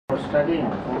for studying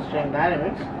constraint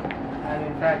dynamics, and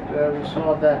in fact we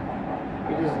saw that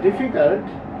it is difficult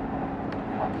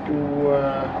to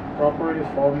properly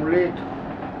formulate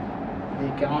the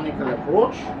canonical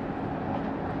approach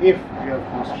if you have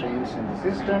constraints in the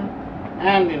system,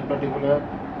 and in particular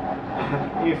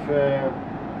if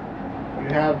you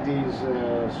have these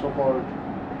so-called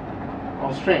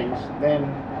constraints, then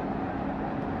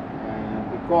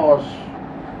because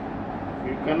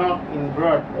you cannot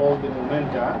invert all the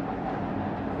momenta,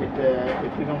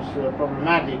 it becomes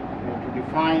problematic to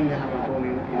define the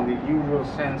Hamiltonian in the usual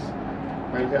sense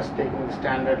by just taking the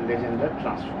standard Legendre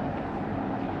transform.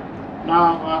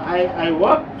 Now I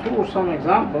worked through some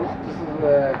examples. This is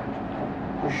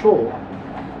to show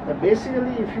that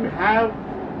basically if you have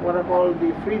what are called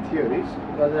the free theories,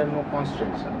 because there are no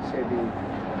constraints, say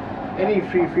any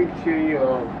free field theory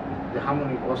or the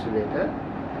harmonic oscillator,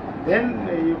 then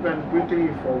you can quickly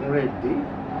formulate the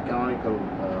canonical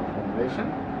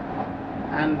formulation,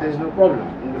 and there is no problem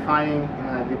in defining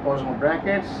the Poisson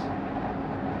brackets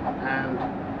and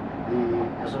the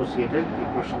associated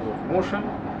equations of motion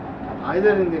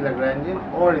either in the Lagrangian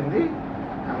or in the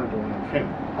Hamiltonian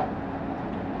frame.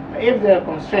 If there are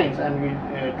constraints, and we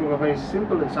took a very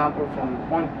simple example from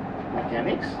point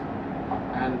mechanics,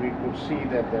 and we could see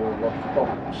that there were lots of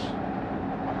problems,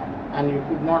 and you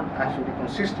could not actually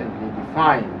consistently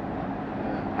define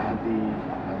the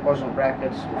Poisson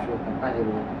brackets which were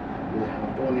compatible with the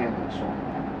Hamiltonian and so on.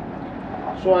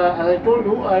 So as I told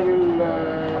you, I will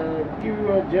give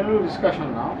you a general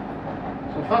discussion now.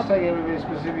 So first I gave a very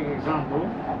specific example.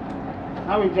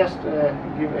 Now we just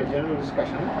give a general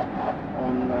discussion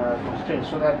on constraints,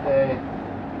 so that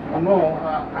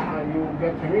you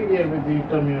get familiar with the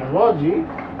terminology,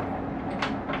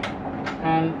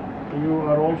 and you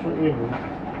are also able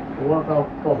to work out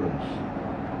problems.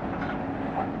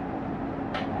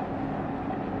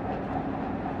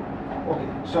 Okay,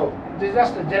 so this is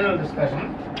just a general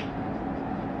discussion.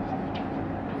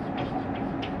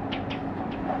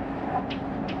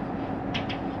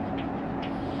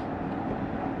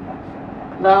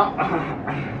 Now,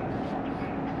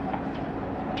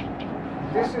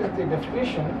 this is the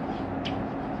definition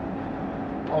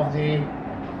of the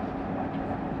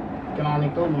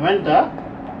canonical momenta,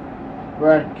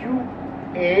 where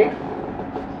QA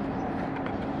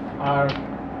are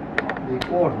the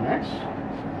coordinates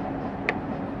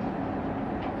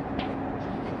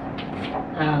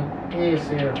and A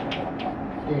here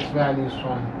takes values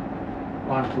from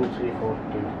 1, 2, 3, 4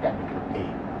 to capital A.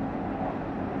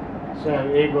 So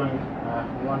A going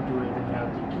 1, 2, 8, then you have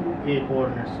the QA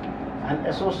coordinates, and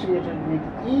associated with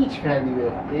each value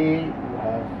of A you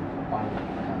have one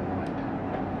momenta.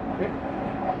 Okay?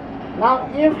 Now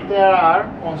if there are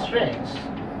constraints,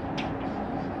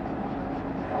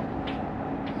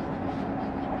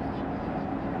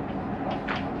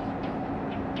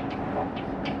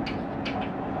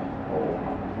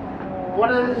 what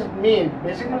does this mean?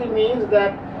 Basically means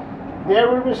that there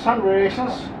will be some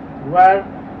relations where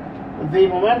the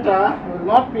momenta will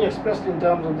not be expressed in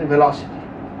terms of the velocity,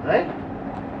 right?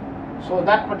 So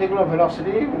that particular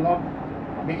velocity will not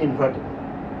be invertible.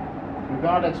 You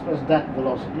cannot express that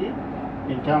velocity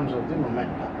in terms of the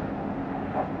momenta.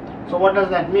 So what does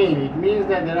that mean? It means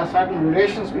that there are certain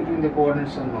relations between the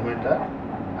coordinates and momenta,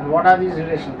 and what are these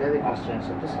relations? They are the constraints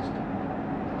of the system.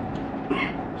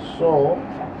 So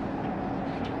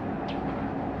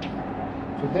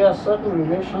there are certain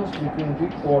relations between the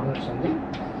coordinates and the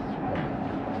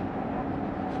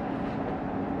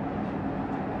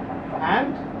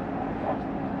and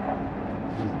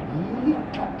the E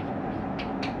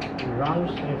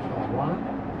runs from 1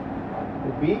 to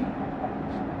B,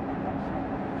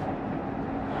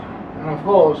 and of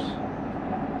course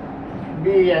B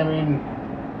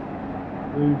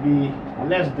will be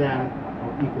less than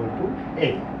or equal to A,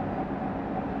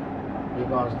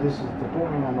 because this is the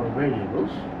total number of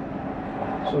variables.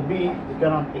 So B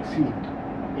cannot exceed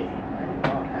A, and you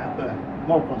cannot have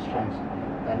more constraints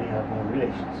than you have more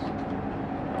relations.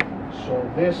 So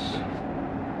this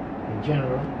in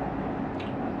general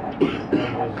is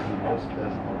less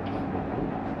than or equal to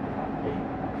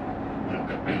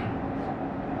A.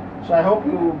 So I hope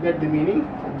you get the meaning.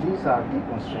 These are the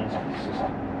constraints of the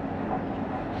system.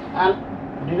 And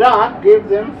Dirac gave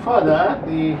them further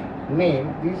the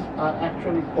name. These are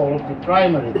actually called the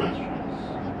primary constraints.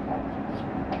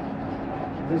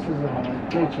 This is a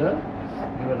nomenclature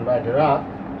given by Dirac.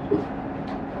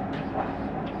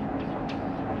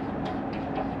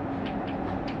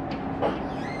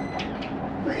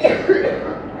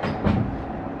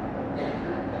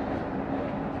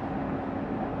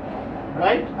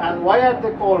 Right? And why are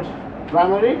they called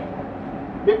primary?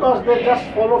 Because they just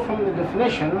follow from the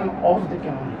definition of the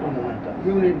canonical momenta.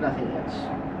 You need nothing else.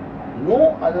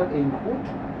 No other input,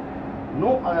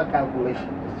 no other calculation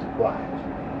is required.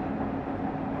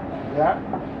 They are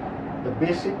the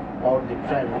basic or the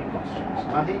primary constraints.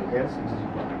 Nothing else is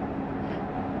required.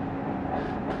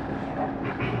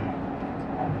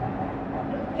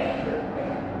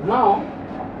 Now,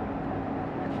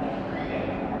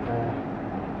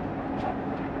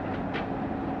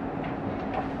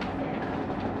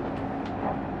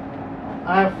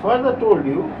 I have further told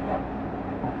you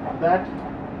that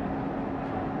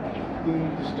the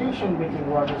distinction between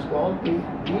what is called the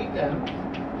weak and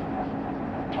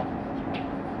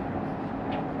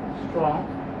strong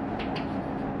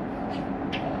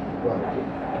equality,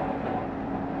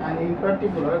 and in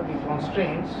particular the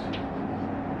constraints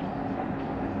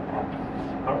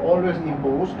are always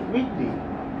imposed weakly.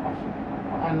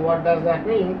 And what does that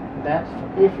mean? That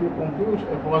if you compute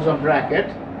a Poisson bracket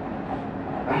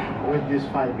with this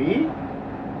phi b,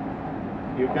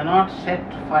 you cannot set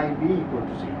phi b equal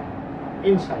to 0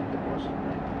 inside the Poisson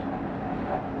bracket.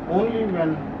 Only when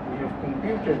you have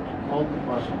computed all the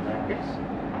Poisson brackets,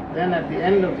 then at the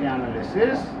end of the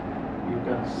analysis you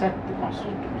can set the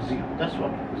constraint to be 0. That's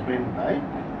what is meant by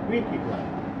weak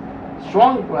equality.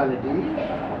 Strong equality,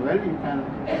 well, you can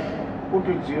put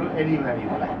it 0 anywhere you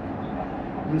like.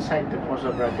 Inside the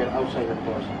Poisson bracket, outside the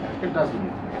Poisson bracket, doesn't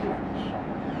make a difference.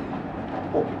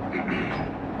 Okay.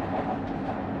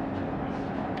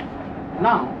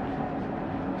 Now,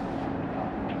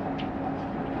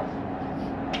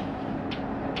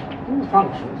 two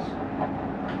functions,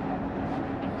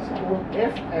 suppose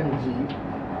f and g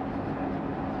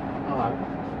are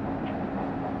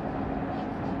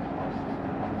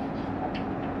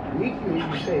weakly,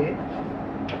 you say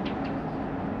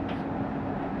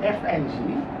f and g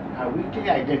are weakly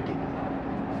identical.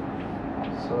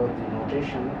 So the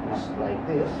notation is like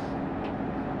this,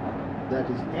 that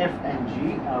is f and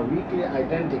g are weakly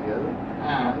identical,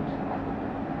 and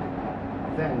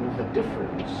then the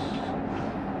difference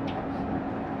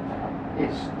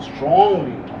is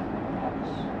strongly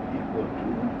equal to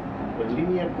the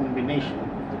linear combination of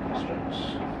the constraints.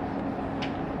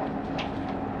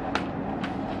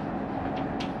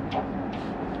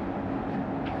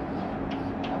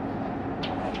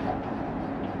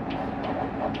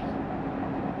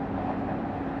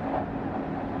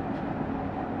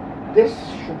 This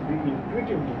should be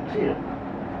intuitively clear.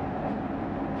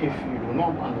 If you do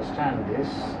not understand this,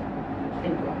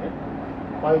 think on it,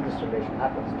 why this relation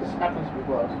happens. This happens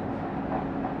because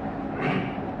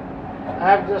I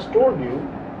have just told you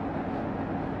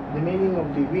the meaning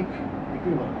of the weak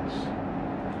equivalence.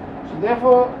 So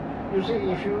therefore, you see,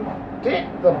 if you take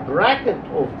the bracket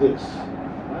of this,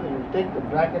 you take the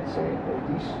bracket, say, of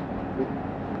this with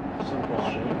some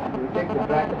constraint, you take the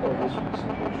bracket of this with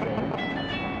some constraint,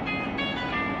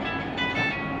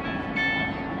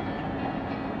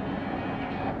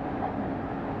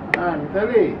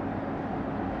 Mitali,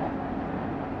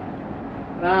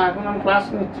 না এখন আমি class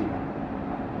নিচ্ছি,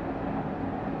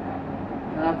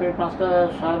 না তুমি 5টা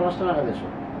 5:30 নাগাদ এসো।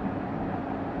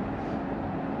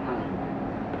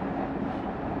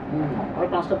 ওই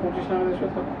 5:25 নাগাদ এসো।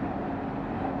 তো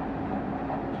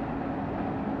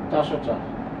 404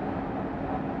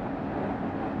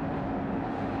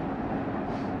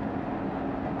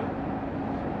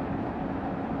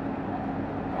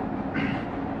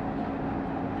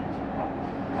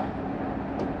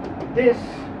 this,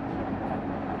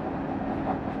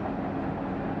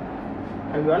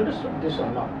 have you understood this or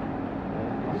not?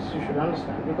 This you should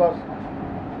understand, because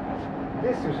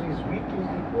this, you see, is weakly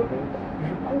equal.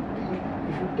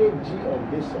 If you take g on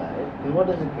this side, then what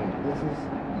does it mean? This is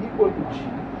equal to g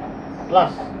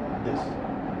plus this.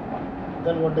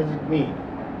 Then what does it mean?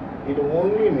 It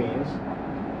only means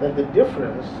that the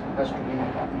difference has to be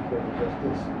equal to just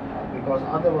this, because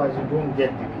otherwise you don't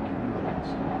get the weak equivalence.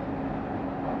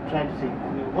 Try to see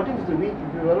what is the weak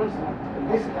equivalence.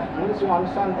 This, unless you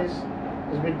understand this,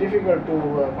 it's a bit difficult to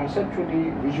conceptually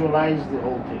visualize the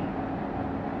whole thing.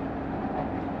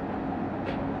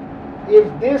 If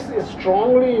this is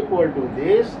strongly equal to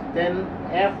this, then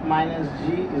f minus g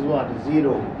is what?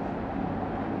 0.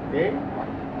 Okay?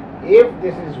 If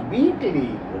this is weakly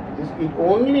equal to this, it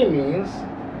only means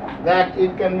that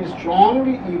it can be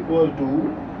strongly equal to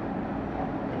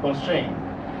a constraint,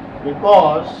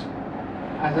 because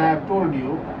as I have told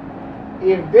you,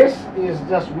 if this is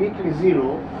just weakly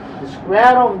 0, the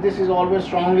square of this is always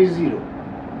strongly 0.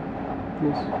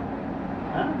 Yes.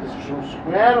 The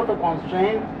square of a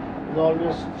constraint is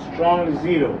always strongly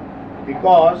 0,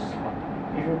 because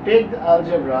if you take the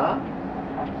algebra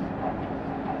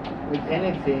with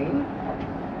anything,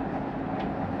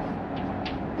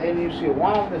 then you see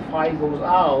one of the phi goes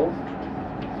out,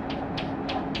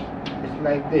 it's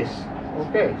like this,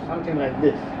 okay, something like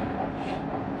this.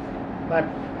 But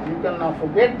you can now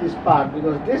forget this part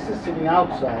because this is sitting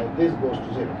outside, this goes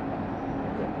to 0.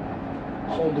 Okay.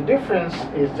 So the difference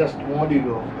is just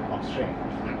modulo of the constraint.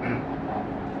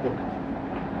 Look.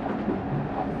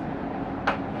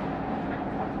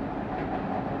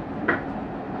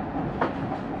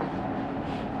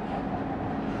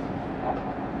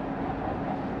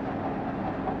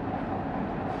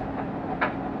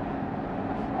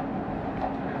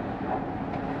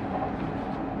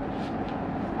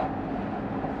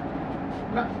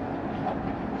 Now,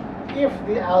 if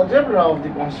the algebra of the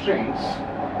constraints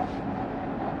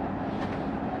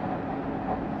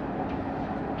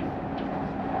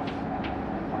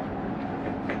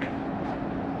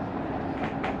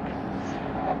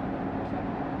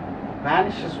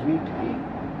vanishes weakly,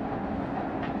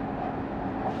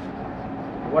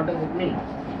 what does it mean?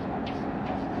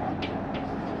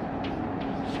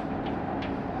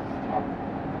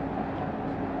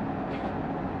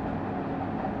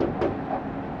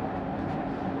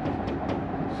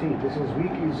 See, this is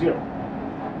weakly 0.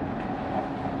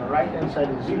 The right hand side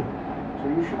is 0. So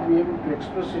you should be able to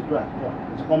express it to what?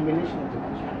 It's a combination of the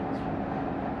constraints.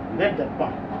 Get that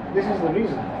point. This is the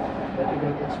reason that you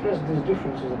can express this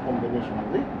difference as a combination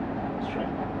of the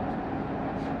constraint.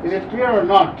 Is it clear or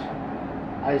not?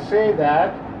 I say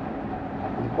that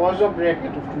the Poisson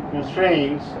bracket of two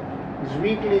constraints is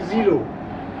weakly 0.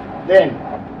 Then,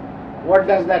 what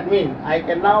does that mean? I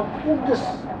can now put this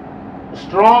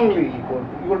strongly equal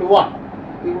to what?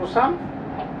 Equal to some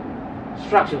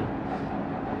structure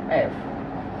F.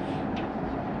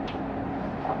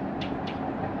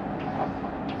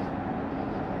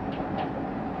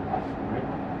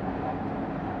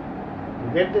 You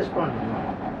get this point?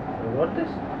 You got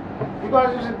this?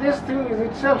 Because you see, this thing is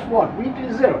itself what?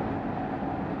 Weakly 0.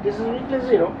 This is weakly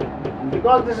 0.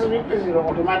 Because this is weakly 0,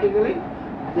 automatically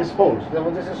this holds.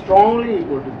 Therefore, this is strongly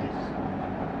equal to this.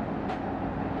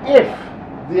 If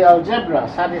the algebra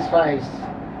satisfies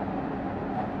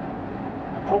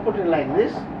a property like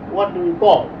this, what do we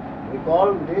call? We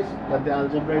call this that the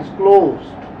algebra is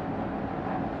closed.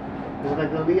 It's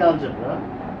like the Lie algebra.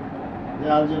 The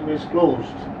algebra is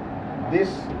closed. This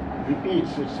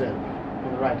repeats itself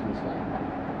on the right hand side.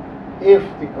 If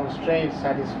the constraint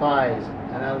satisfies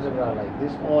an algebra like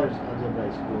this, or its algebra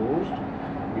is closed,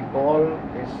 we call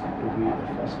this to be the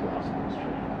first class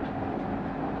constraint.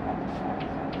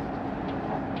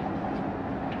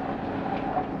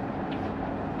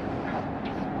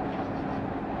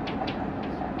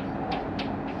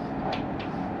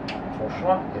 For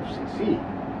short, FCC.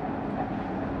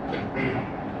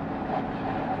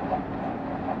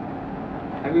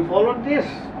 Have you followed this?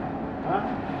 Huh?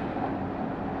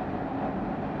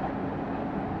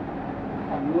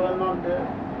 You are not there.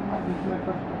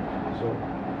 So,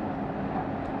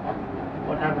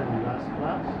 what happened in last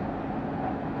class?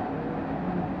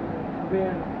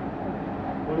 Where?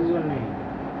 What is your name?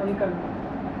 Uncle.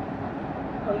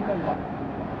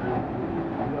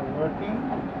 You are working?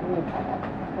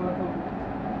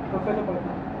 Professor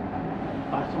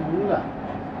Pasamula.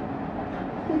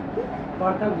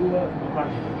 Partha Gua.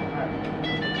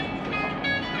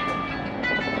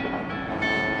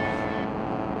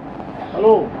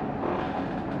 Hello.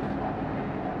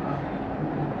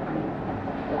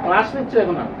 Class নিচ্ছে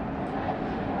এখন আমি।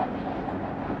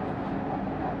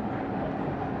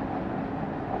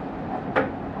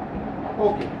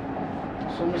 Okay.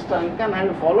 So Mr. Ankan, have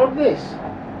you followed this?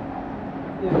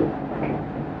 Yes.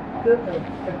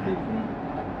 FTP.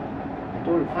 I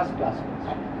told you first class.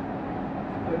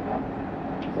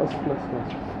 First class.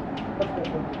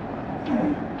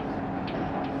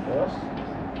 First.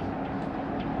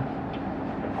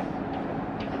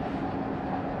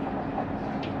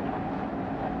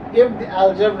 If the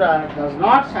algebra does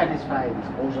not satisfy this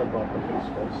closure property, it's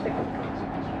called second class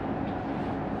constraint.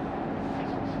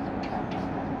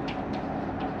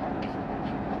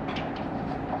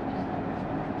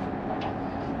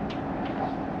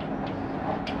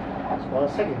 It's called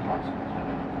second class constraint.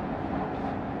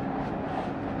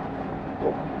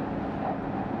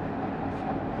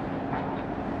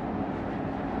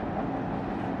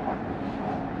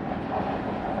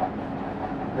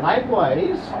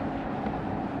 Likewise,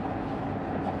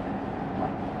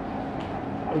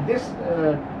 this,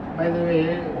 by the way,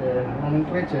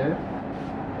 nomenclature,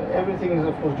 everything is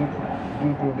of course due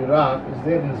to Dirac, is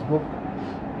there in his book.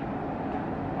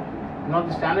 Not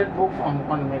the standard book on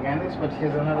quantum mechanics, but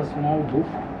here's another small book.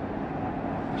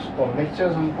 It's called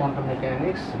Lectures on Quantum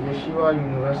Mechanics, Yeshiva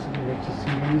University Lecture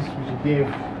Series, which he gave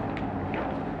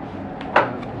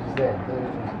is there.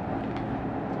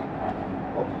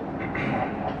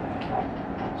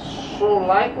 So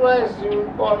likewise you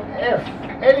will call f,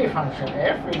 any function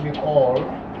f will be called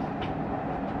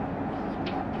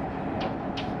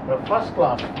the first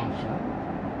class function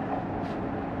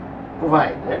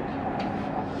provided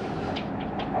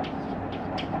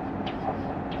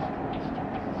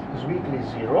is weakly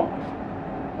 0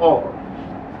 or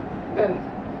then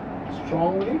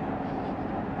strongly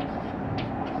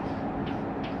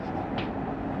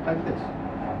like this.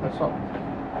 That's all.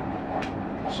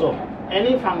 So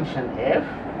any function f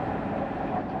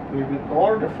will be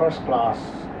called a first class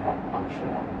function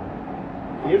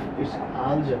if its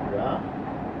algebra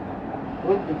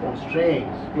with the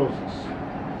constraints closes.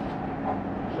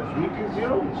 So weakly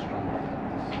 0 is strong.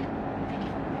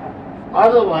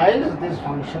 Otherwise, this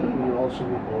function will also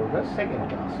be called a second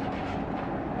class function.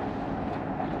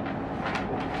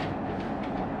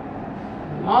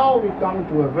 Now we come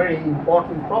to a very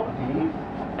important property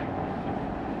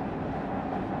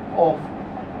of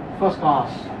first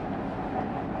class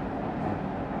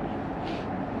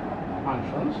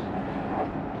functions,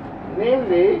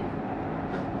 namely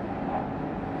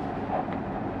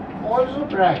also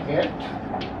bracket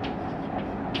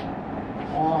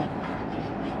of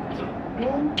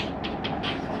two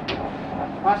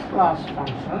first class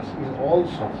functions is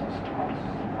also first class.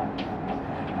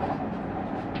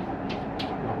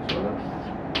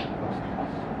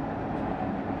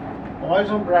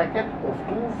 Poisson bracket of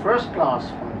two first class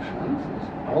functions is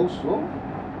also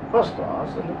first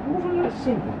class, and the proof is very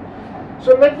simple. So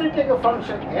let me take a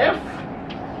function f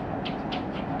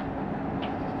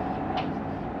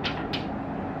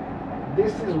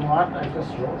this is what I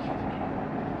just wrote.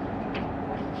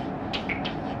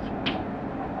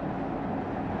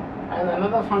 And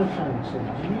another function, so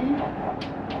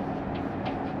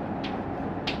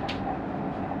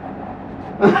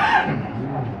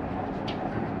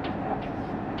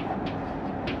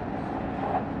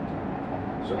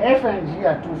so f and g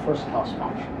are two first class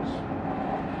functions.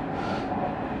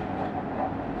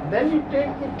 Then you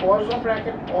take the Poisson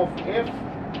bracket of f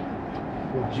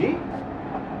with g,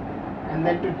 and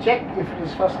then to check if it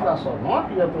is first class or not,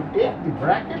 you have to take the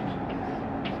bracket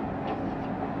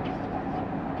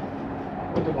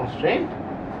with the constraint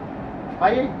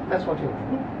phi a. That's what you have to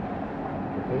do.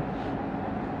 Okay.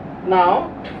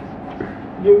 Now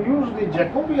you use the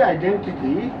Jacobi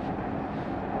identity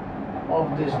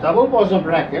of this double Poisson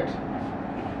bracket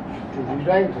to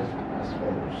rewrite it as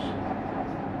follows.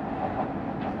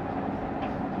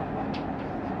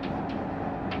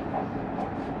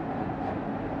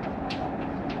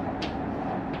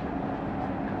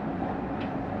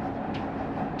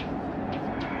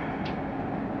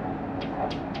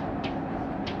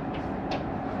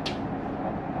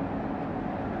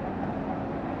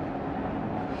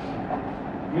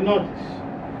 You know this.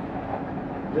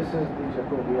 This is the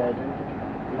Jacobi identity.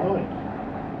 You know it.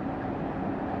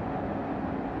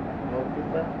 Note with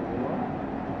that. You know it.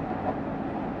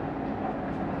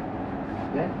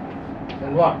 Yeah?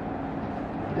 Then what?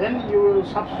 Then you will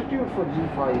substitute for g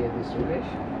phi a this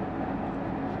relation.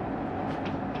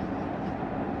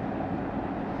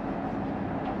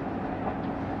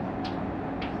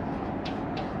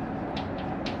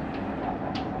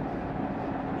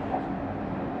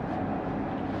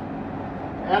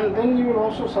 And then you will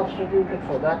also substitute it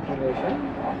for that relation.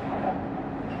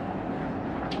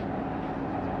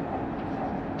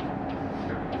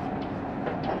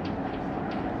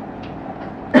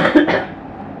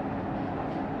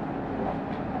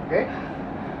 Okay.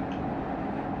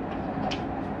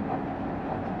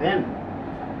 And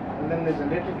then there's a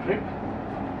little trick.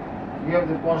 You have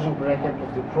the Poisson bracket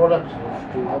of the product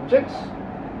of two objects.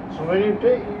 So when you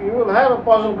take, you will have a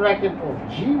Poisson bracket of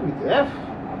g with f.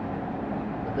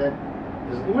 That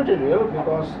is immaterial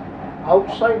because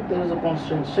outside there is a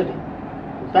constraint sitting.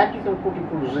 That you can put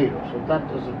equal to 0, so that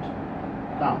doesn't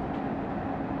count.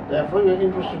 Therefore, you are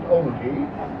interested only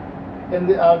in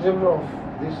the algebra of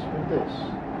this with this,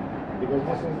 because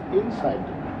this is inside.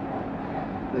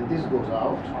 Then this goes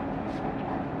out,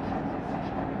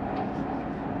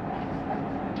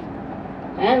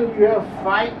 and you have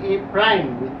phi a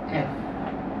prime with f.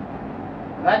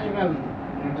 That you can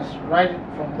just write it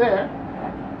from there.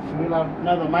 You will have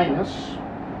another minus,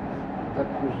 that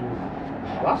gives you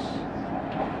plus,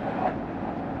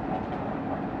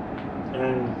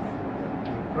 and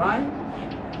a prime,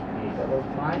 a double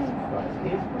prime, phi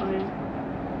a prime.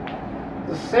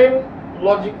 The same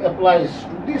logic applies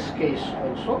to this case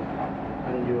also,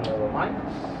 and you will have a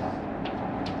minus.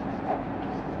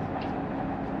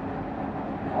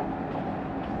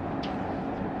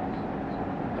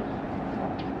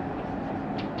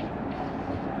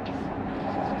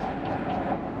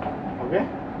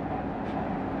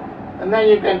 And then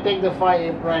you can take the phi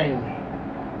A prime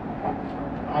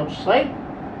outside,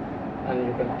 and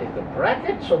you can take the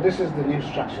bracket. So this is the new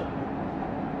structure.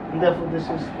 And therefore, this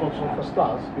is also first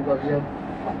class because you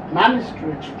have managed to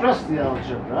express the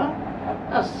algebra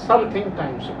as something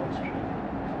times a constraint.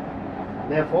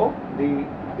 Therefore,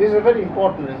 this is a very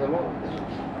important result.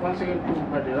 Once again, to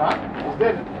Banerjee is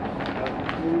there.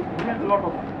 We had a lot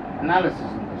of analysis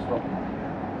in this topic,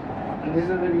 and this is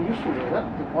a very useful result.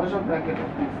 The Poisson bracket of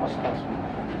the first class is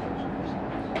also first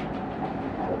class.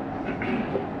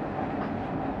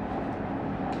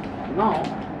 Now,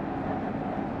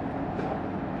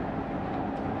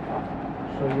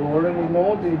 so you already know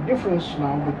the difference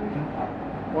now between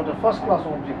what a first class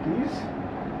object is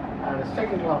and a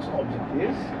second class object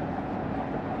is.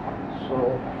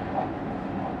 So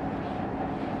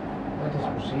let us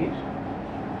proceed.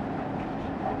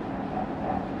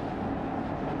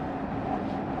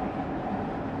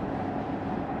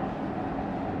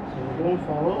 So don't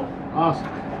follow, ask.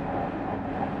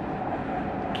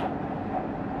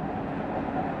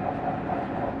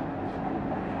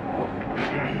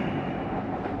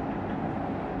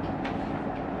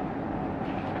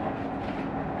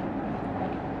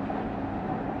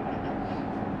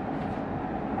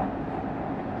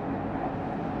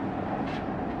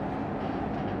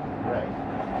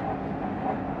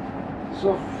 So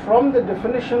from the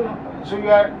definition, so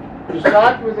you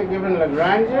start with a given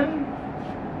Lagrangian,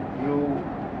 you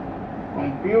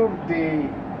compute the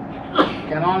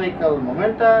canonical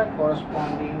momenta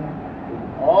corresponding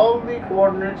to all the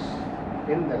coordinates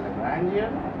in the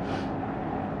Lagrangian,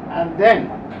 and then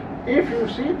if you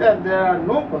see that there are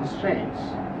no constraints,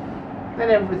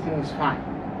 then everything is fine.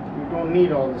 You don't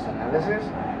need all this analysis.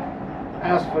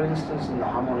 As for instance in the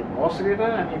harmonic oscillator,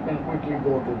 and you can quickly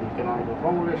go to the canonical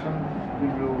formulation,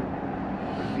 give you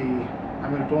the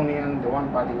Hamiltonian, the one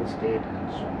particle state,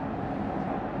 and so on.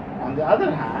 On the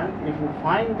other hand, if you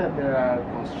find that there are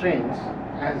constraints,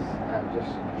 as I have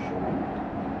just shown,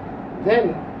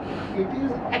 then it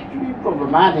is actually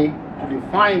problematic to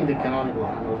define the canonical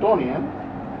Hamiltonian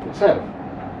itself.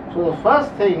 So the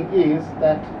first thing is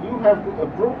that you have to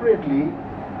appropriately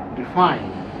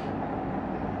define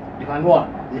what?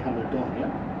 The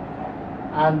Hamiltonian.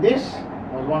 And this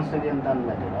was once again done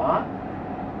by Banerjee.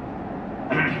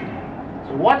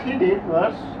 So what he did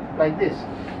was like this.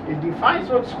 It defines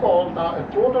what's called now a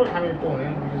total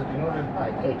Hamiltonian, which is denoted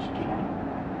by HT.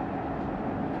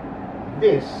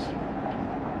 This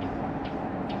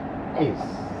is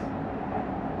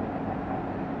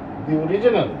the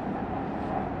original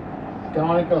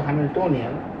canonical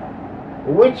Hamiltonian,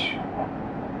 which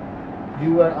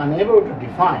you were unable to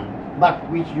define, but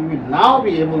which you will now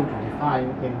be able to define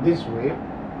in this way.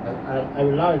 I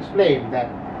will now explain that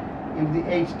if the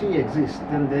HT exists,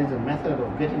 then there is a method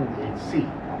of getting the HC,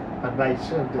 but by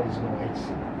itself there is no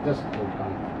HC. Just will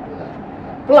come to that.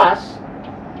 Plus,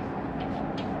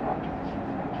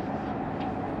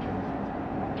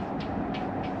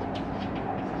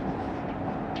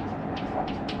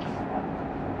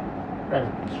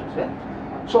 primary constraints. Yeah?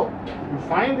 So you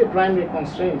find the primary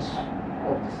constraints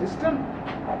of the system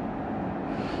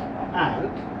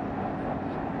and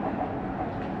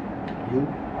you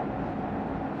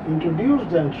introduce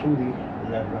them through the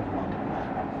Lagrange multiplier,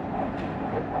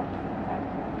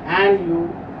 and you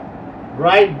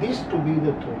write this to be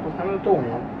the total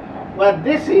Hamiltonian. But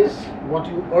this is what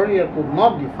you earlier could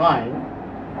not define,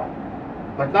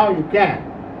 but now you can.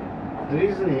 The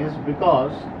reason is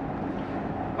because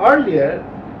earlier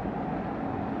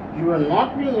you were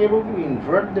not being able to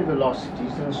invert the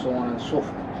velocities and so on and so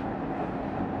forth.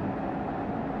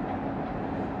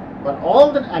 But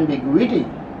all that ambiguity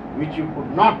which you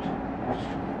could not, which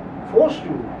forced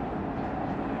you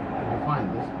to define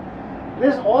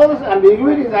this, all this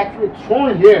ambiguity is actually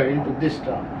thrown here into this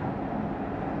term.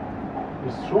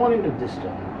 It's thrown into this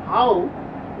term. How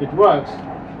it works,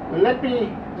 well, let me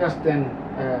just then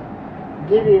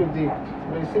give you the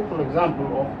very simple example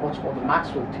of what's called the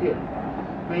Maxwell theorem.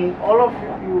 I mean, all of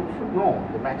you should know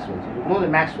the Maxwell theorem. You know the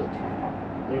Maxwell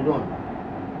theorem. You don't know.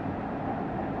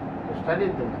 You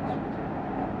studied the Maxwell theorem.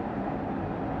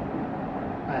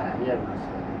 You have not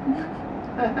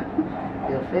studied.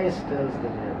 Your face tells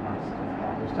that you have not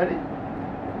studied. You studied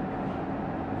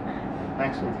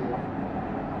Maxwell theorem.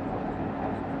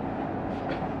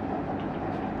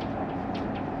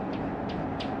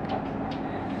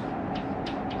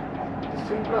 The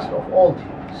simplest of all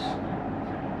theories,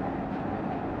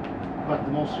 but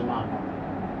the most remarkable.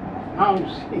 Now you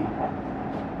see,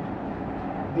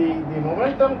 the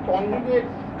momentum conjugate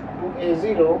to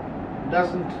A0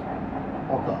 doesn't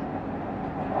occur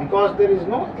because there is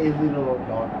no A0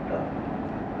 dot.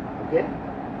 Okay,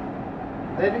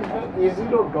 there is no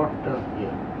A0 dot term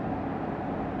here.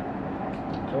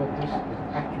 So this is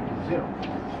actually 0.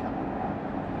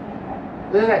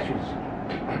 This is actually 0.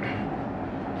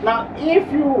 Now,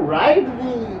 if you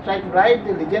try to write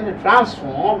the Legendre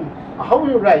transform, how will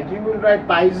you write? You will write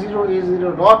pi 0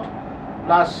 A0 dot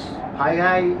plus pi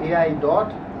I AI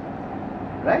dot,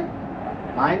 right?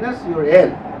 Minus your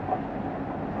L.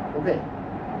 Okay.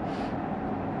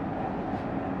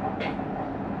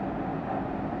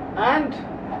 And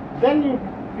then you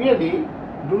really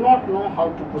do not know how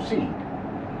to proceed,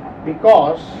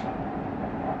 because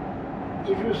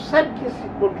if you set this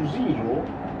equal to 0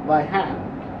 by hand,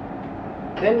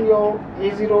 then your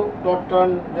A0 dot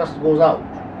term just goes out.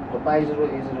 The pi 0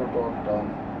 A0 dot term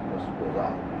just goes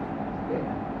out. Okay.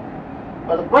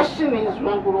 But the question is,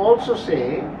 one could also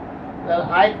say that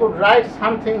I could write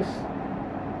some things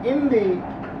in the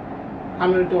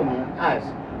Hamiltonian as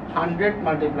 100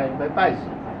 multiplied by pi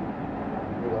 0,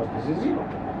 because this is 0.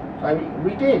 So I will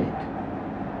retain it.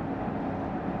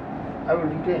 I will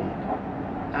retain it.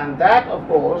 And that, of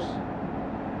course,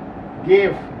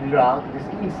 gave Dirac this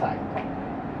insight.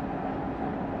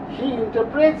 He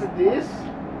interprets this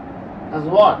as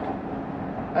what?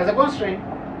 As a constraint,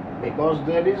 because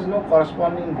there is no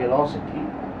corresponding velocity.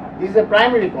 This is a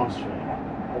primary constraint.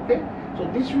 Okay? So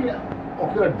this will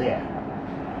occur there.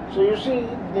 So you see,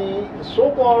 the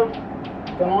so-called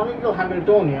canonical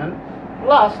Hamiltonian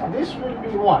plus this will be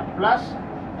what? Plus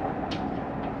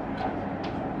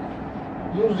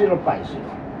U0 pi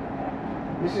 0.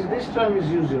 This term is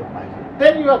U0 pi 0.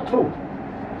 Then you are through.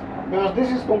 Because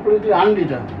this is completely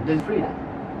undetermined. This is freedom.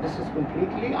 This is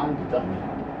completely undetermined.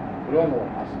 You don't know what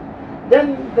happens.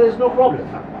 Then there is no problem.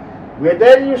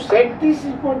 Whether you set this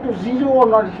equal to 0 or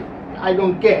not, I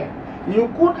don't care.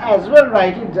 You could as well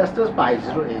write it just as pi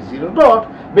 0 A0 dot,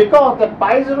 because the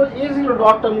pi 0 A0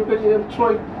 dot term you can even throw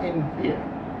it in here.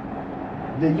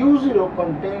 The U0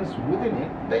 contains within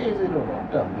it the A0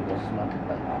 dot term, because it's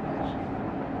multiplied by pi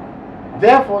 0.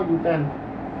 Therefore, you can,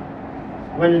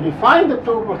 when you define the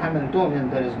total Hamiltonian,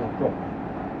 there is no problem.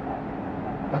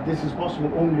 But this is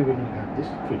possible only when you have this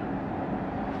freedom.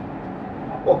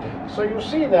 Okay, so you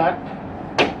see that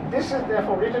this is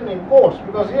therefore written in quotes,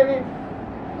 because really,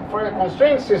 for a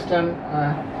constraint system,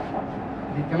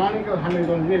 the canonical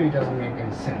Hamiltonian really doesn't make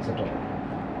any sense at all.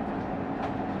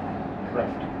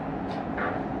 Right.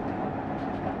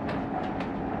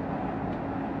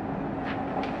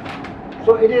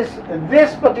 So it is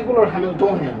this particular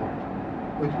Hamiltonian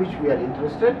with which we are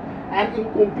interested, and in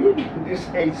computing this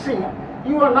HC,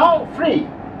 you are now free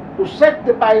to set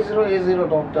the pi 0 A0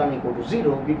 dot term equal to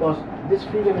 0, because this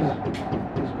freedom is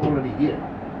already here.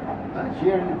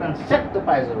 Here you can set the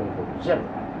pi 0 equal to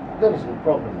 0. There is no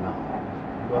problem now,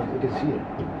 because it is here.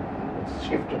 It's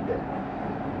shifted there.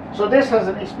 So this has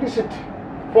an explicit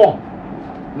form.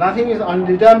 Nothing is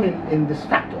undetermined in this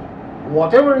factor.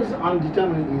 Whatever is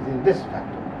undetermined is in this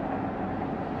factor.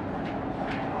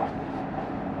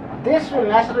 This will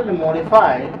naturally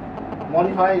modify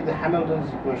the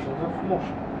Hamilton's equations of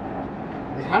motion.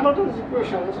 The Hamilton's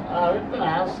equations are written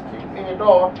as A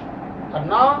dot are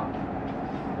now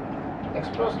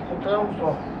expressed in terms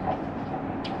of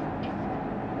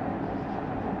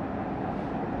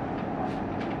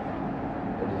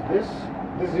what is this?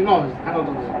 This, you know, is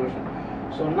Hamilton's equation.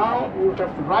 So now you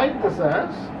have to write this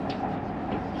as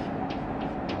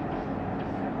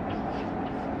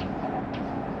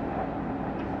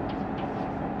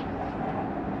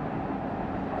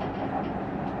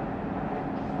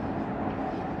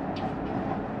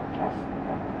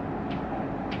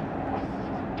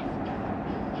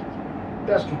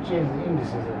just to change the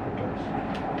indices of the terms.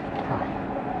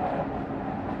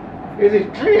 Is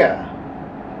it clear?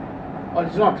 Or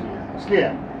it's not clear? It's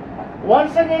clear.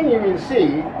 Once again you will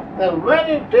see that when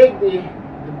you take the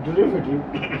derivative,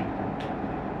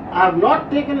 I have not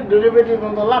taken a derivative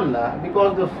on the lambda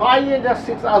because the phi a just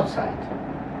sits outside.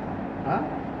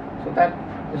 So that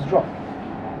is dropped.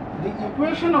 The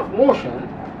equation of motion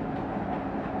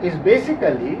is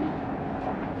basically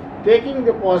taking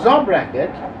the Poisson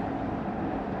bracket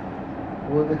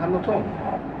with the Hamiltonian.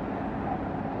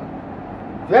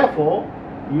 Therefore,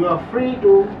 you are free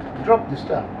to drop this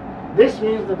term. This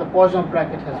means that the Poisson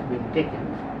bracket has been taken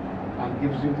and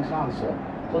gives you this answer.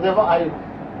 So therefore,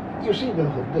 you see the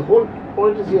whole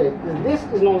point is here. This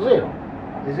is non-zero.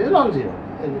 This is non-zero.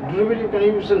 The derivative can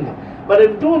use something. But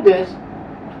if you do this,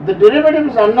 the derivative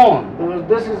is unknown because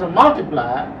this is a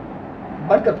multiplier.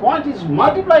 But the point is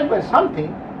multiplied by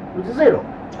something which is zero,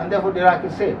 and therefore Dirac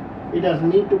is safe. It doesn't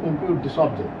need to compute this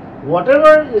object.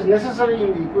 Whatever is necessary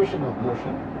in the equation of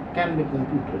motion can be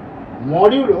computed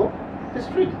modulo this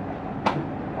freedom.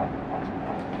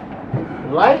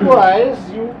 Likewise,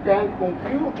 you can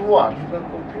compute what? You can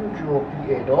compute your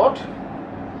PA dot,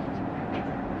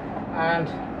 and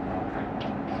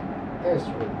this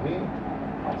will be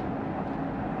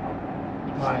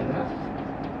minus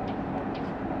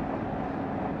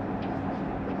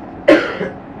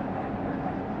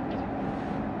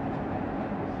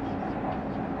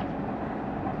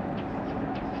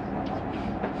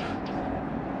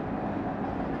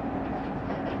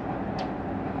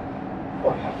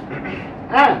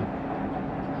and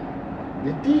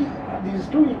these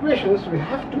two equations we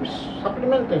have to be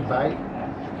supplemented by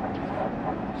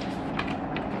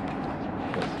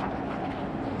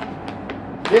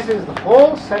this is the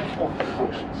whole set of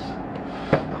equations.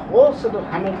 The whole set of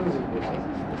Hamilton's equations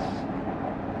is this.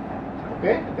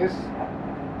 Okay, these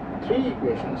three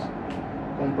equations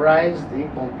comprise the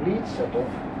complete set of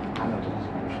Hamilton's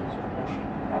equations of motion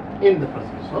in the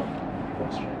presence of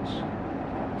constraints.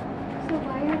 So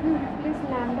why have you replaced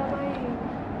lambda by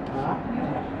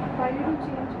why did you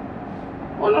change?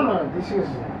 Oh no, this is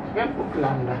you can put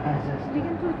lambda. We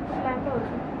can put lambda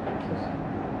also.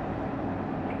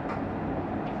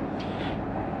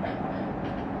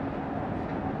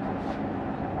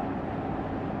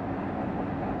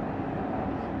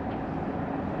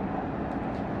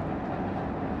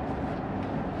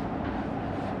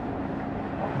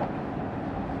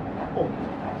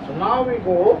 So now we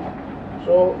go.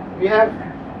 So we have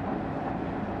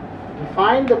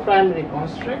defined the primary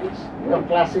constraints. We have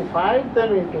classified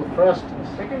them into first and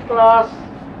second class.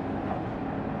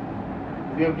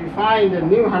 We have defined a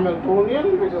new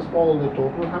Hamiltonian, which is called the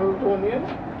total Hamiltonian,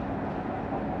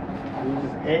 which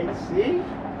is AC,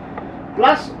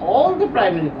 plus all the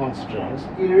primary constraints,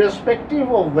 irrespective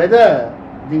of whether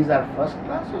these are first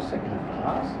class or second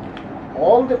class.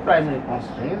 All the primary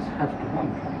constraints have to be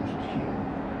introduced here.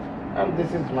 And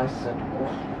this is my set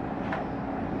of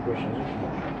equations of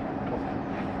motion.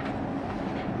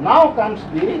 Now comes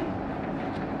the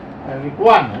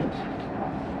requirement.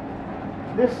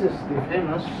 This is the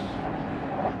famous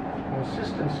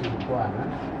consistency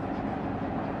requirement.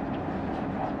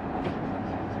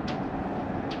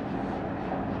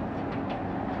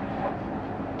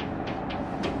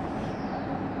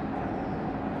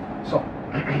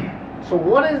 So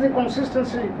what is the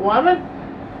consistency requirement?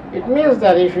 It means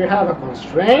that if you have a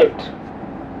constraint,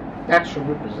 that should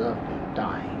be preserved in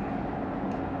time.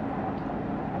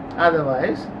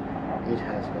 Otherwise, it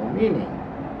has no meaning.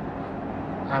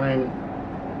 I mean,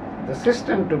 the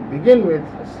system to begin with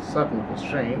is a certain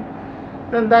constraint,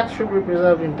 then that should be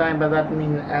preserved in time. By that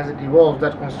means, as it evolves,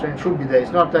 that constraint should be there.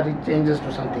 It's not that it changes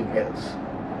to something else.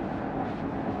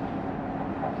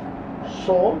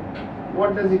 So,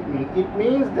 what does it mean? It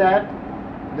means that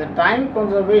the time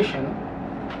conservation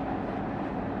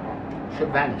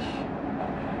should vanish.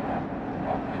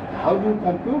 How do you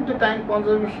compute the time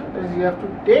conservation? That is, you have to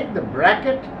take the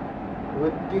bracket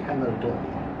with the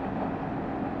Hamiltonian.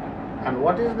 And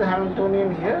what is the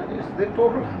Hamiltonian here? Is the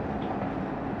total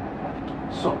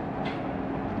Hamiltonian. So,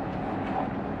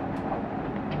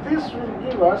 this will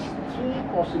give us three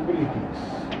possibilities.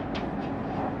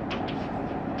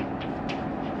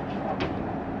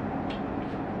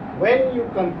 When you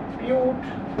compute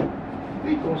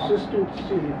the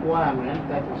consistency requirement,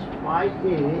 that is phi A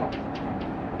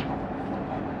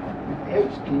with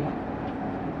ht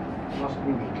must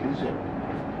be neatly 0.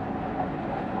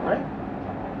 Right?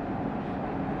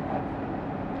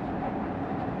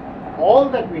 All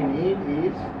that we need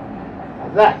is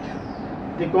that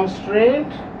the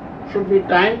constraint should be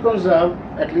time conserved,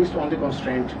 at least on the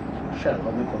constraint shell,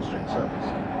 on the constraint surface.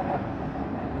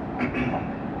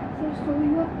 So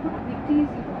you have put Vt is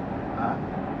equal.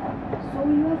 So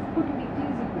you have put Vt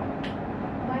is equal.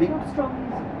 Why not strongly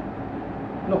is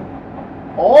equal? No.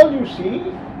 All you see,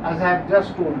 as I have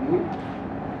just told you,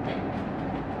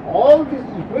 all these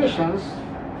equations,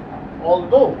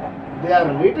 although they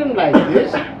are written like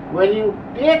this, when you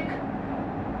take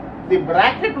the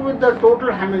bracket with the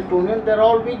total Hamiltonian, they are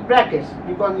all weak brackets,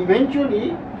 because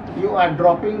eventually you are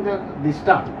dropping this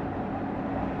term.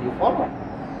 You follow?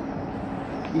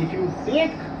 If you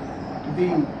take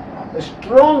the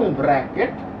strong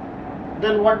bracket,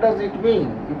 then what does it mean?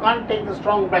 You can't take the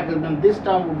strong bracket, then this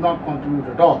term would not contribute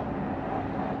at all.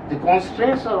 The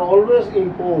constraints are always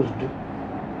imposed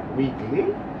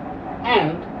weakly,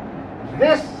 and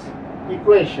this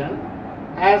equation,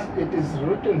 as it is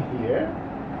written here,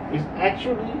 is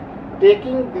actually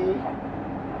taking the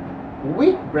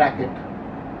weak bracket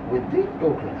with the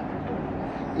total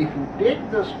Hamiltonian. If you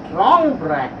take the strong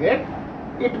bracket,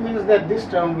 it means that this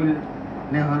term will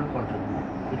never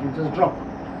contribute. It will just drop.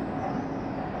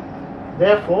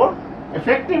 Therefore,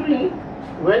 Effectively,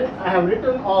 when I have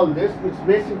written all this, it's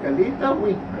basically the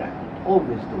weak bracket,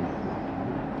 always the weak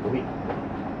one, the weak one.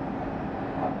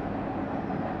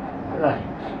 Right.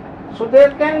 So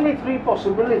there can be three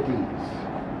possibilities.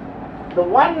 The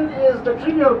one is the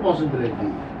trivial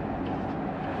possibility,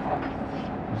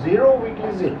 0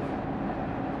 weakly 0.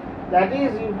 That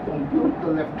is, you compute the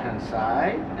left hand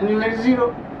side and you get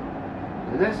 0.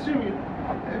 That's trivial.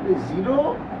 That is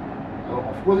 0.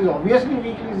 Of course, it's obviously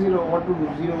weakly 0. What to do?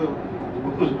 0,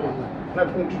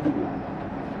 nothing to do.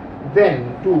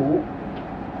 Then 2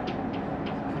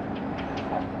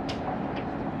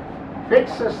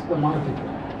 fixes the multiple.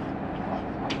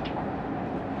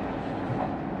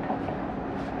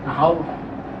 Now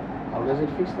how does it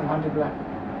fix the multiply?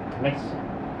 Next.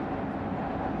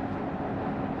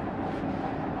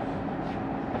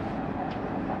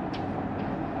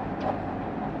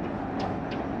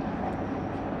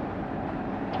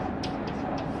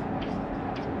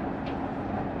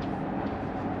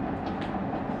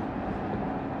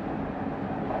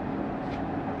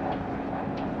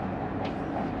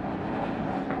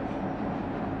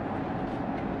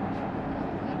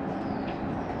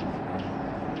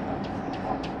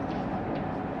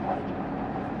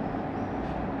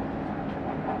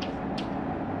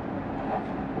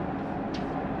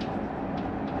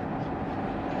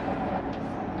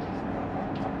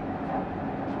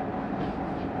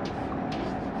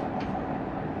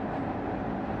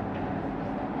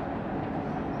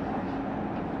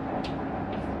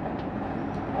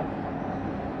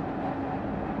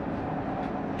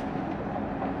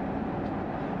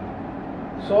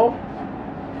 So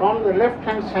from the left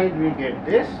hand side we get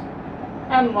this,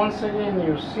 and once again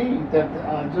you see that the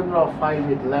algebra of phi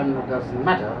with lambda doesn't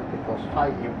matter because phi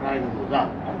a prime goes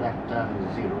out, that term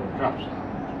is 0, it drops out.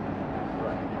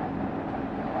 Right.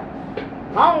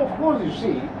 Now of course you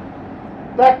see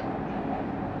that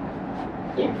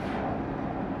if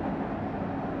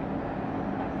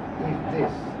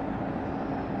this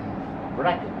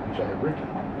bracket which I have written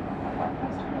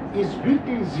is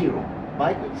weakly 0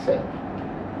 by itself,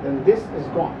 then this is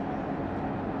gone.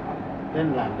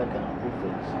 Then lambda cannot be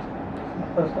fixed.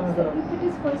 First time So if it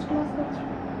is first class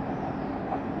constraint,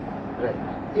 Right.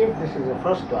 If this is a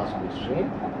first class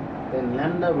constraint, then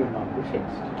lambda will not be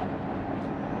fixed.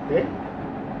 Okay?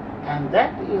 And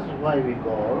that is why we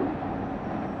call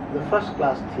the first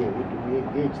class theory to be a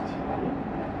gauge theory.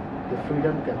 The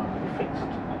freedom cannot be fixed.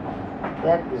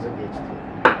 That is a gauge theory.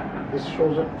 This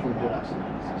shows up from Dirac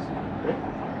analysis. Okay?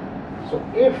 So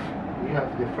if we have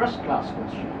the first class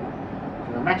constraint,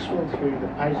 in the Maxwell theory the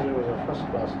pi 0 is a first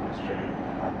class constraint,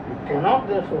 you cannot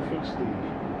therefore fix the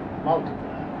multiplier.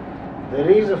 There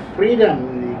is a freedom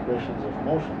in the equations of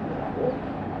motion therefore,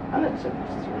 and let's say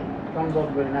this theory. It comes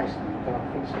out very nicely, you cannot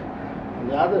fix it. On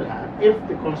the other hand, if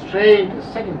the constraint is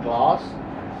second class,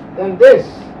 then this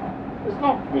is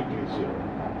not weakly 0.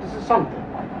 This is something.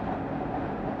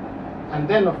 And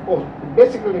then of course, it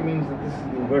basically means that this is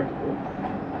invertible.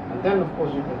 And then of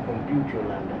course you can compute your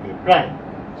lambda a prime.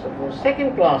 So for a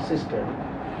second class system,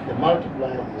 the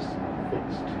multiplier is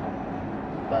fixed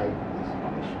by this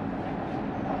equation.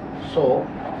 So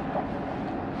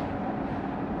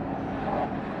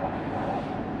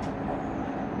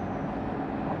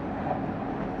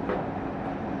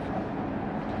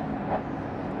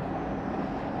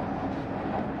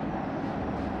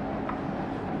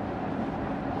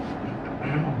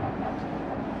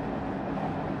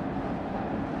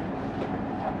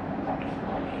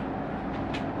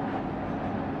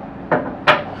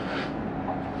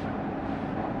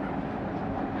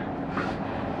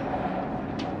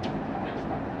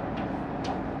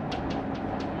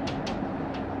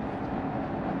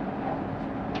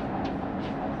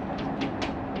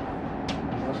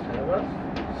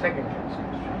second class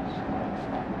constraints.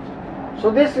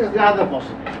 So this is the other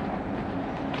possibility.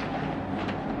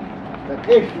 That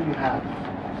if you have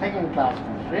second class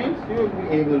constraints, you will be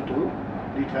able to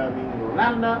determine your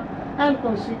lambda and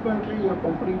consequently your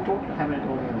complete total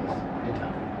Hamiltonian is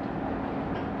determined.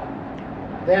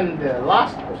 Then the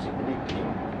last possibility,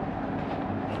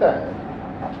 third,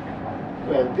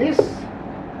 well this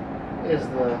is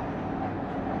the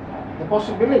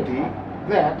possibility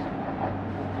that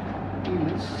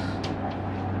is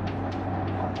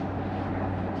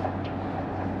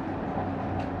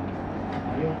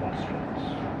new constraints.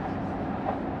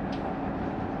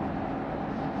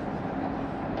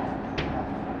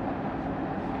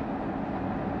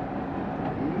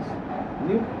 These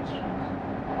new constraints.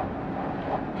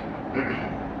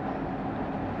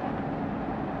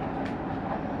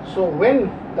 So when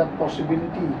that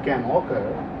possibility can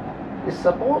occur is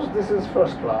suppose this is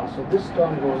first class, so this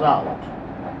term goes out.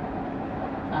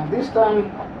 and this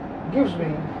term gives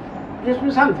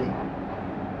me something.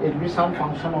 It will be some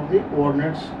function of the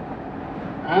coordinates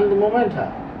and the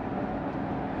momenta,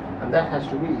 and that has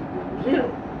to be equal to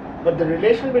 0. But the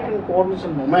relation between coordinates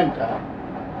and momenta,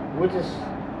 which is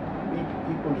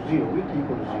equal to 0, with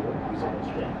equal to 0, is a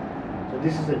constraint. So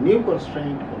this is a new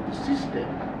constraint of the system,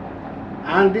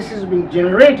 and this is being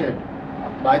generated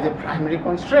by the primary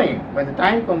constraint, by the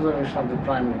time conservation of the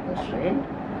primary constraint,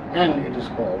 and it is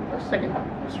called a secondary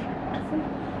constraint.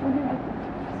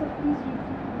 So please repeat.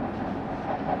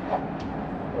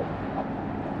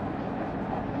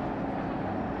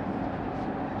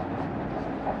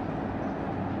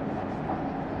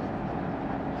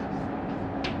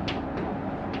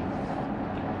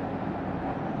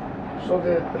 So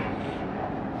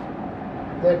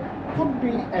there could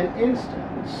be an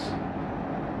instance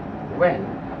when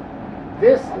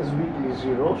this is weakly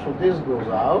 0, so this goes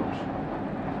out,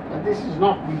 and this is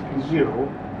not weakly 0.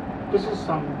 This is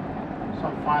some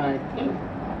finite thing,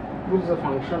 which is a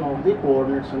function of the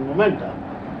coordinates and momenta.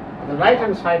 The right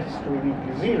hand side is to be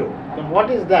weakly 0. Then what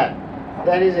is that?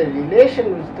 That is a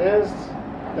relation which tells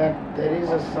that there is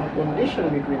some condition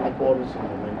between the coordinates and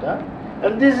momenta,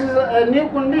 and this is a new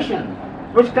condition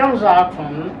which comes out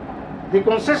from the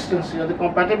consistency or the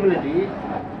compatibility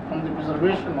from the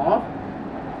preservation of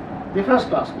the first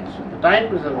class constraint, the time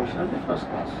preservation of the first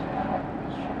class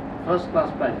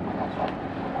primary constraint.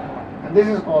 And this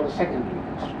is called the secondary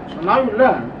constraint. So now you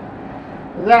learn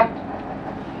that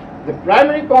the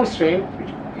primary constraint,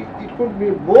 it could be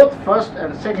both first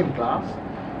and second class.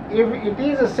 If it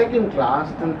is a second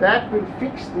class, then that will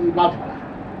fix the multiplier.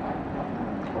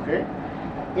 Okay?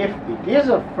 If it is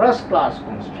a first class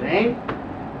constraint,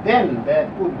 then there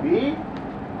could be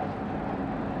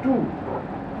two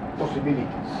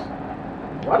possibilities.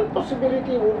 One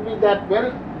possibility would be that,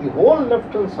 well, the whole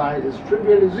left hand side is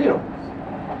trivially 0,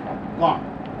 gone.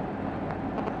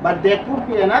 But there could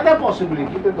be another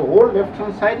possibility that the whole left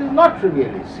hand side is not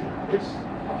trivially 0.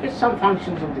 It's some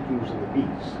functions of the q's and the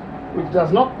p's, which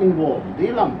does not involve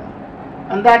the lambda.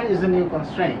 And that is the new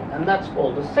constraint, and that's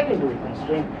called the secondary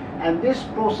constraint. And this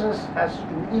process has to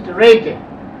be iterated.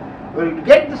 When you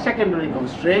get the secondary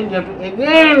constraint, you have to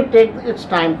again take its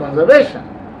time conservation.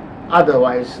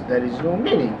 Otherwise, there is no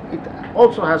meaning. It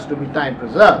also has to be time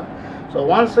preserved. So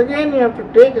once again, you have to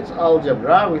take its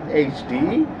algebra with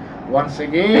HD. Once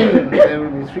again, there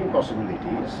will be three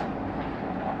possibilities.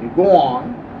 You go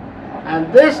on,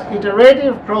 and this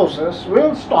iterative process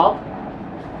will stop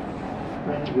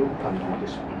when you come to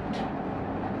this point,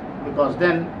 because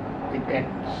then it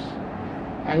ends.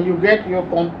 And you get your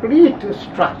complete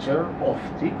structure of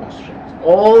the constraints,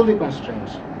 all the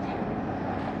constraints with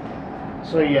you.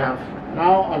 So you have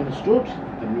now understood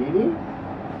the meaning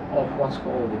of what's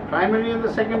called the primary and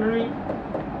the secondary,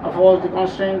 of all the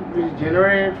constraints which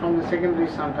generate from the secondary,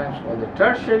 sometimes called the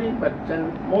tertiary, but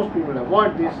then most people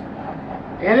avoid this.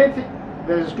 Anything,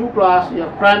 there is two classes, you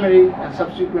have primary, and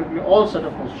subsequently all set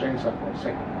of constraints are called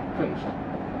secondary. Finished.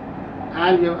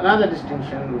 And you have another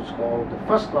distinction which is called the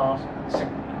first class and the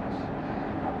second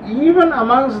class. Even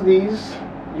amongst these,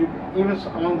 even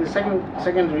among the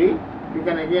secondary, you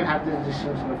can again have this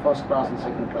distinction of first class and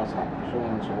second class, and so on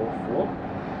and so forth.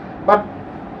 But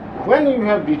when you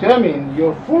have determined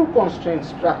your full constraint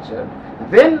structure,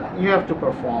 then you have to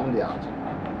perform the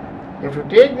algebra. You have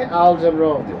to take the algebra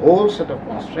of the whole set of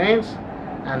constraints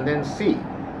and then see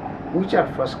which are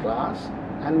first class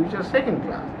and which are second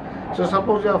class. So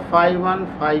suppose you have phi 1,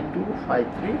 phi 2, phi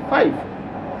 3, phi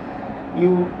 4.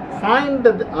 You find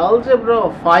that the algebra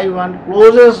of phi 1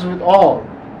 closes with all.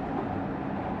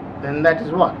 Then that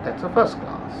is what? That's a first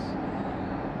class.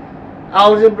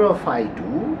 Algebra of phi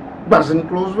 2 doesn't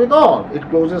close with all. It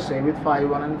closes, say, with phi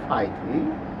 1 and phi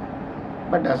 3,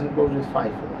 but doesn't close with phi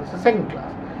 4. That's a second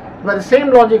class. By the same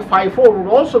logic, phi 4 would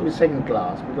also be second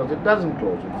class because it doesn't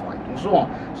close with phi 2, and so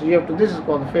on. So you have to, this is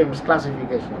called the famous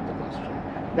classification of the constraint.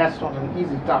 That's not an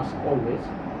easy task always.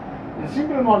 In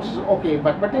simple models it's okay,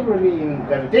 but particularly in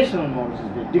gravitational models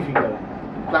it's very difficult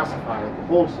to classify the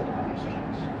whole set of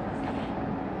constraints.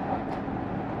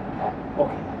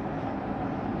 Okay.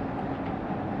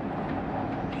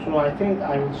 So I think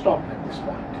I will stop at this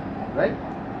point, right?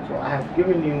 So I have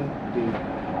given you the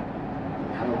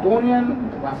Hamiltonian,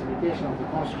 the classification of the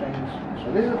constraints.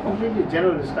 So this is a completely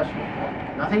general discussion,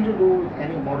 nothing to do with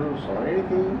any models or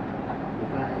anything.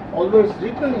 Although it's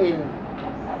written in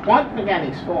quantum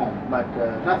mechanics form, but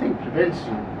nothing prevents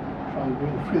you from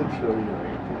doing field theory or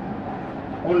anything.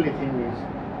 Only thing is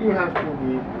you have to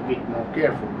be a bit more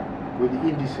careful with the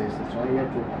indices. That's why you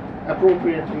have to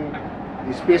appropriately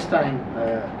the space-time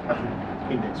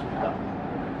index will come.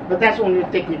 But that's only a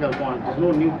technical point. There's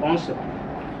no new concept.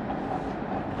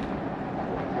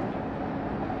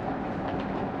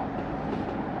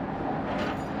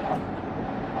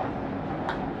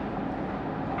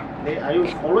 Are you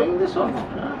following this or not?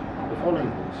 Huh? You're following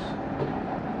this.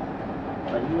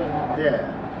 But you are not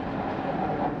there.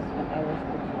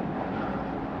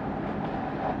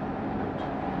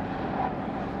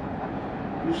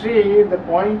 You see, the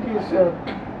point is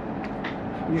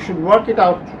you should work it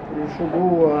out. You should do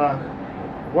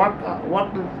work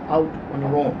it out on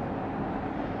your own.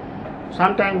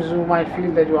 Sometimes you might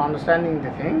feel that you are understanding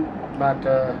the thing, but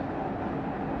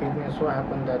it may so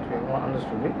happen that you have not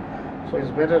understood it. So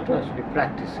it's better to actually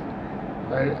practice it.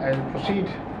 I'll proceed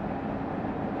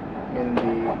in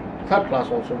the third class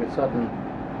also with certain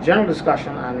general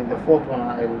discussion, and in the fourth one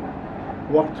I'll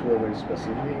walk through a very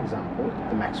specific example,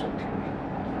 the Maxwell theory.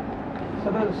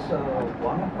 So there's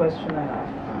one question I have,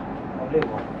 only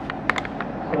one.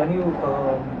 So when you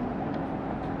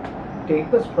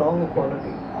take the strong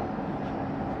equality,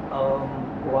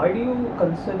 why do you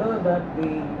consider that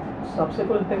the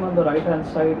subsequent thing on the right hand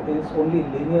side is only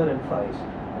linear in phi's?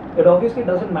 It obviously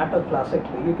doesn't matter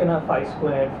classically. You can have phi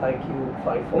squared, phi cubed,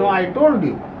 phi 4. No, I told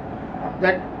you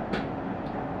that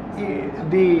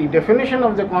the definition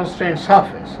of the constraint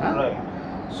surface. Huh?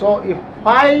 Right. So if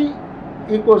phi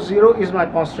equals 0 is my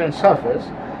constraint surface,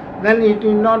 then it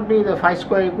will not be the phi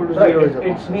square equal to 0 is the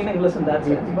It's meaningless in that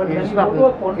sense. But when it's you not- go to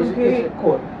a quantum theory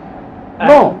code,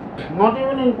 No, not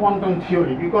even in quantum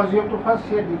theory, because you have to first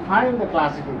here define the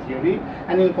classical theory,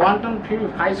 and in quantum theory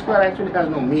phi square actually has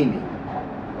no meaning.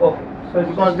 okay. So it's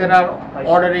Because just there are phi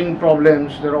ordering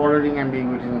problems, there are ordering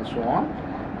ambiguities and so on,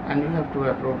 and you have to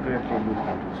appropriately look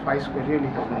at it. Phi square really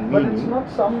has no meaning. But it's not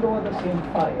summed over the same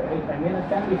phi, right? I mean, it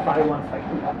can be phi 1, phi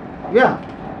 2. Yeah,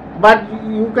 but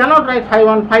you cannot write phi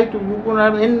 1, phi 2. You can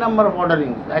have n number of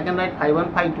orderings. I can write phi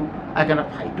 1, phi 2. I can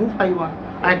have phi 2, phi 1.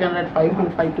 I can write phi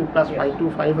 1, phi 2 plus phi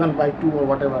 2, phi 1 by 2 or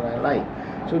whatever I like.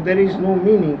 So there is no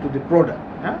meaning to the product.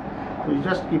 Yeah? So you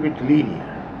just keep it linear.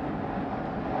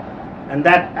 And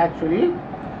that actually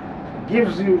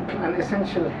gives you an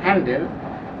essential handle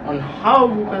on how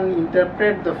you can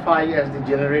interpret the phi as the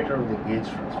generator of the gauge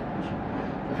transformation.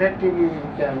 Effectively, you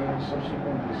can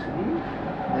subsequently see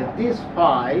that this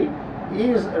phi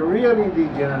is really the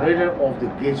generator of the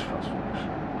gauge transformation.